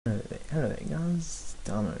Hello there guys,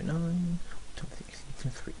 Dano9,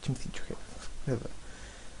 Timothy Trickett, whatever.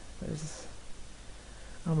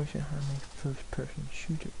 I'm going to show you how to make a first person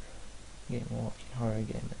shooter game, or horror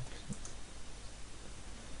game actually.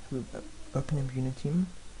 So we'll open up Unity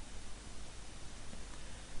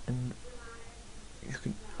and you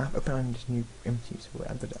can open on this new empty, so we'll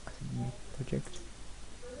add that as a new project.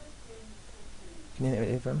 You can name it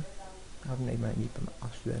whatever. I haven't named my new, but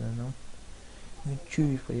I'll show that now. You can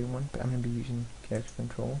choose what you want, but I'm going to be using character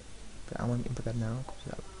control. But I want to input that now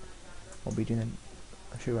because I'll be doing that.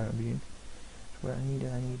 I'll show you what I'll be doing. So what I need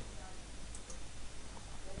is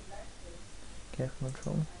character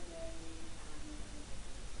control.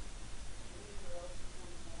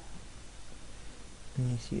 And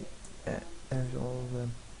you see there's all the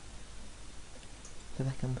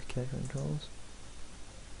select with character controls.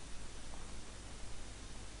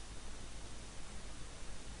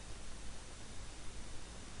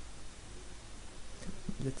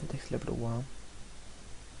 Let it take a little while.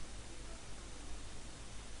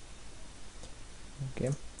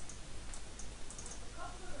 Okay.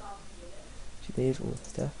 See, there's all the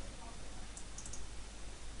stuff.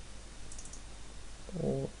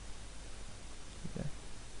 All yeah.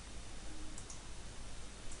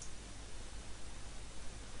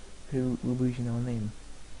 Who will be using our name?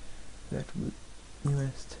 That we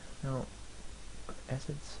must now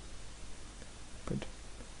assets. Put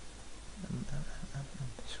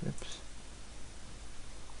scripts.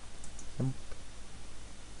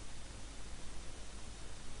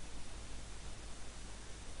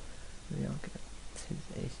 Yeah, okay. His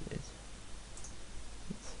aces.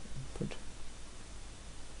 Let's input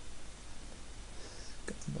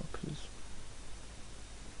boxes.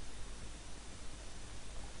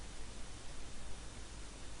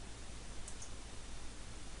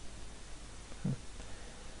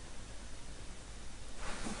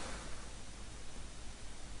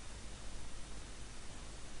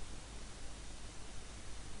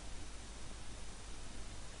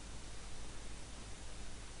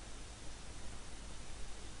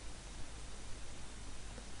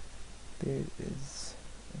 There is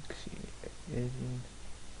actually in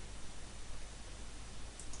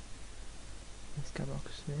this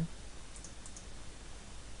box there.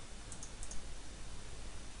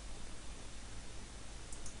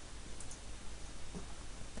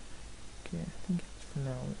 Okay, I think it's for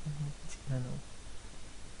now. It's panel.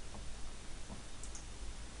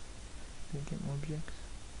 Get more objects.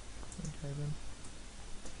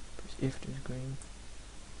 Press if there's green.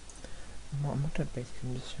 I'm not that basic,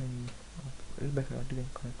 I'm just showing you a little better. I'll do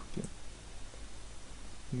it quite quickly.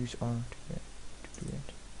 Use R to do it.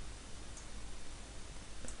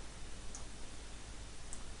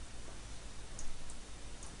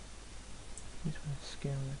 Just want to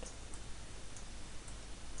scale it.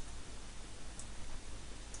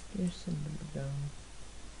 Just a little bit down.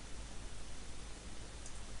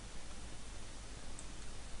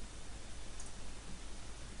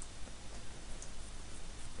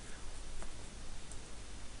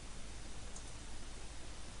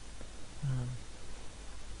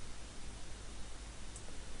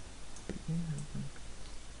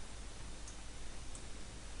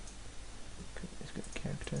 Okay, let's get the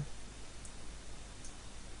character.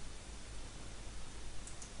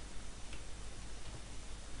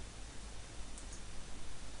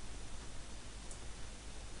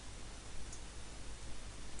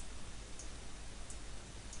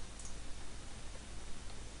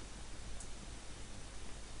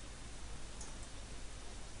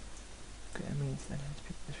 Okay, I mean that has to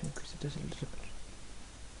be increase it just a little bit.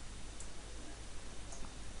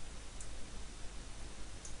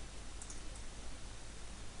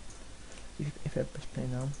 If I press play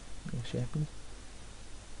now, it'll see happens.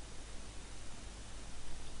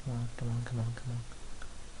 Come on, come on, come on, come on.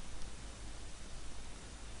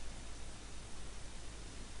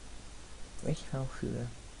 Weet je wel vuren?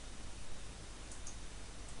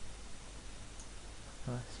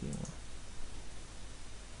 Ah, zie je wel.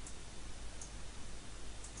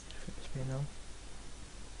 Even spelen nou.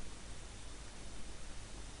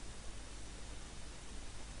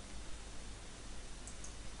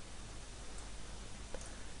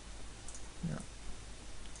 Ja.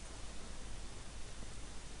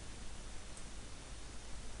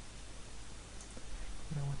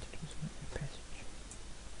 What I want to do is make a passage.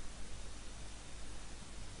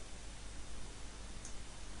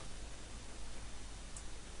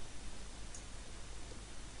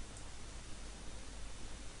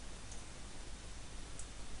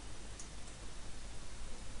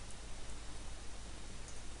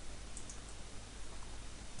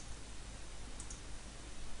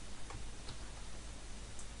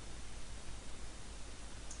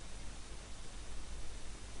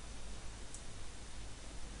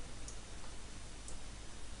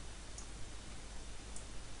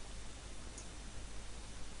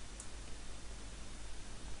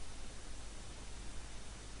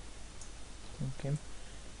 game.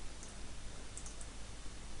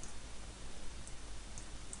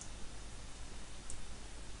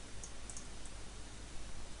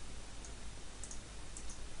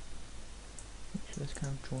 So let's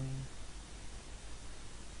kind of join.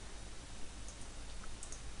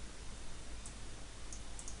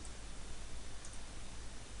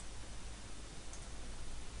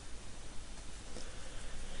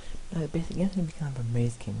 The basic game's gonna be kind of a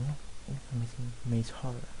maze game, yeah? Maze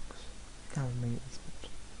horror. Kind of a maze, but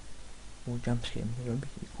or jump scare. You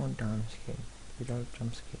can't down scare. There's a lot of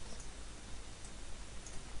jump scares.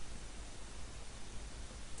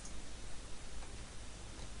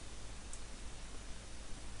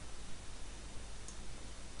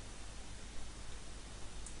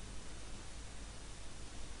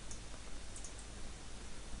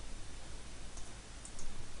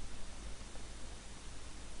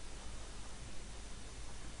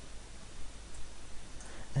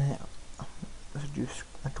 Let's do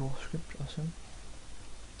a draw script or something.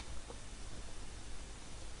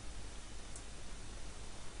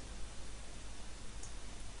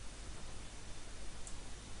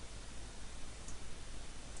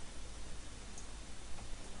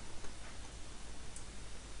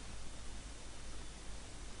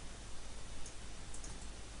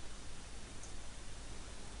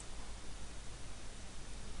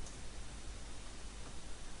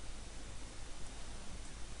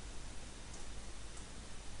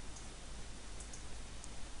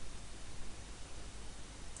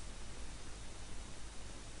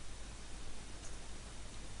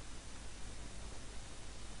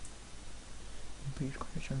 Page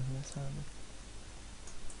conditions on the side.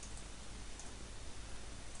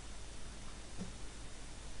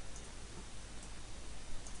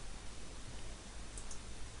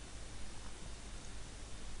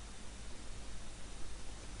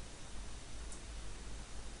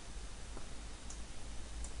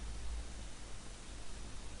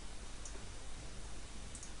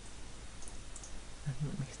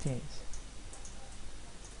 And make stairs.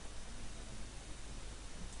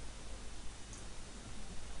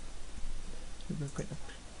 We'll go quick.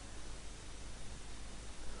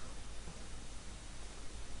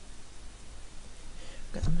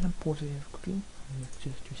 Guys, I'm gonna pause it here quickly.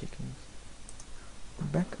 Just 2 seconds.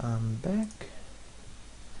 I'm back.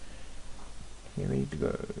 Here, ready to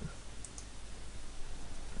go.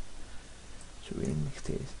 So we're in next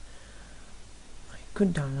days. I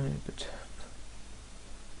could download it, but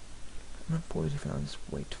I'm gonna pause it for now. Just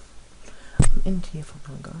wait. I'm in here for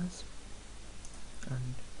now, guys.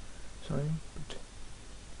 And sorry, but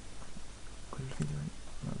good video.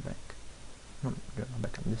 I'm back. Not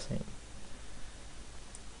back. I'm just saying.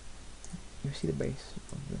 You see the base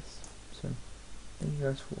of this. So thank you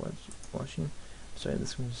guys for watching. Sorry,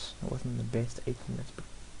 this wasn't the best 8 minutes, but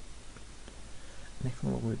next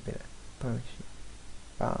one will be better. Promise you.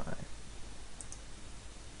 Bye.